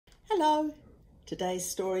Hello, today's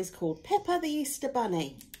story is called Peppa the Easter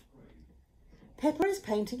Bunny. Peppa is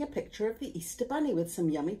painting a picture of the Easter Bunny with some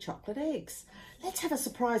yummy chocolate eggs. Let's have a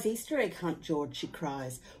surprise Easter egg hunt, George, she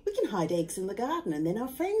cries. We can hide eggs in the garden and then our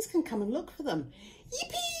friends can come and look for them.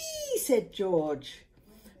 Yippee, said George.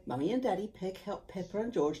 Mummy and Daddy Pig help Peppa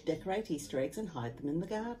and George decorate Easter eggs and hide them in the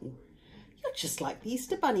garden. You're just like the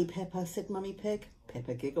Easter Bunny, Peppa, said Mummy Pig.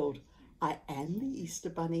 Peppa giggled. I am the Easter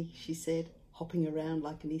Bunny, she said, hopping around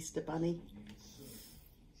like an Easter bunny.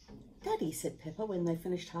 Daddy, said Peppa when they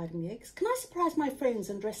finished hiding the eggs, can I surprise my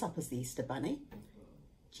friends and dress up as the Easter Bunny?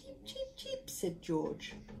 Cheep, cheep, cheep, said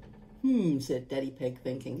George. Said Daddy Pig,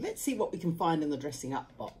 thinking, let's see what we can find in the dressing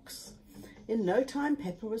up box. In no time,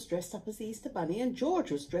 Peppa was dressed up as the Easter Bunny and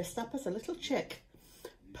George was dressed up as a little chick.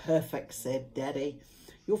 Perfect, said Daddy.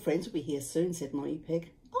 Your friends will be here soon, said Mummy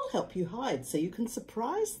Pig. I'll help you hide so you can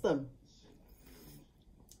surprise them.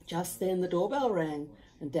 Just then the doorbell rang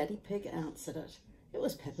and Daddy Pig answered it. It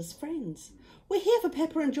was Peppa's friends. We're here for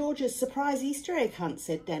Peppa and George's surprise Easter egg hunt,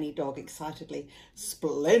 said Danny Dog excitedly.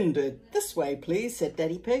 Splendid. This way, please, said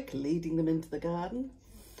Daddy Pig, leading them into the garden.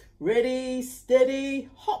 Ready, steady,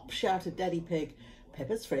 hop, shouted Daddy Pig.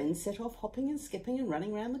 Peppa's friends set off hopping and skipping and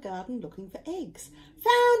running round the garden looking for eggs.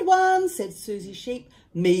 Found one, said Susie Sheep.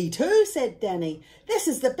 Me too, said Danny. This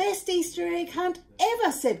is the best Easter egg hunt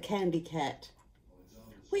ever, said Candy Cat.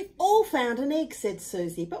 We've all found an egg, said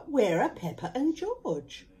Susie, but where are Peppa and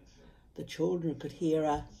George? The children could hear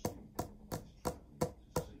a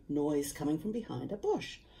noise coming from behind a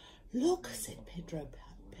bush. Look, said Pedro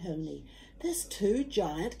Pony, there's 2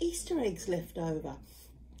 giant Easter eggs left over.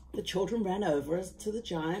 The children ran over to the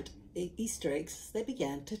giant Easter eggs as they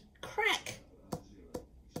began to crack.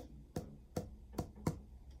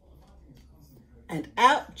 And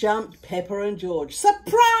out jumped Peppa and George.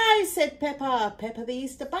 Surprise, said Peppa. Peppa the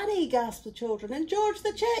Easter Bunny, gasped the children. And George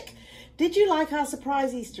the chick. Did you like our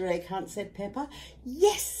surprise Easter egg hunt, said Peppa.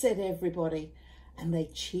 Yes, said everybody. And they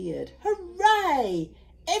cheered. Hooray!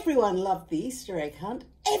 Everyone loved the Easter egg hunt.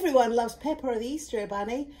 Everyone loves Peppa the Easter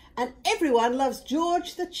Bunny. And everyone loves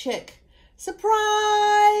George the chick.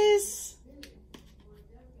 Surprise!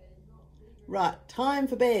 Right, time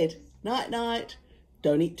for bed. Night, night.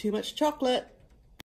 Don't eat too much chocolate.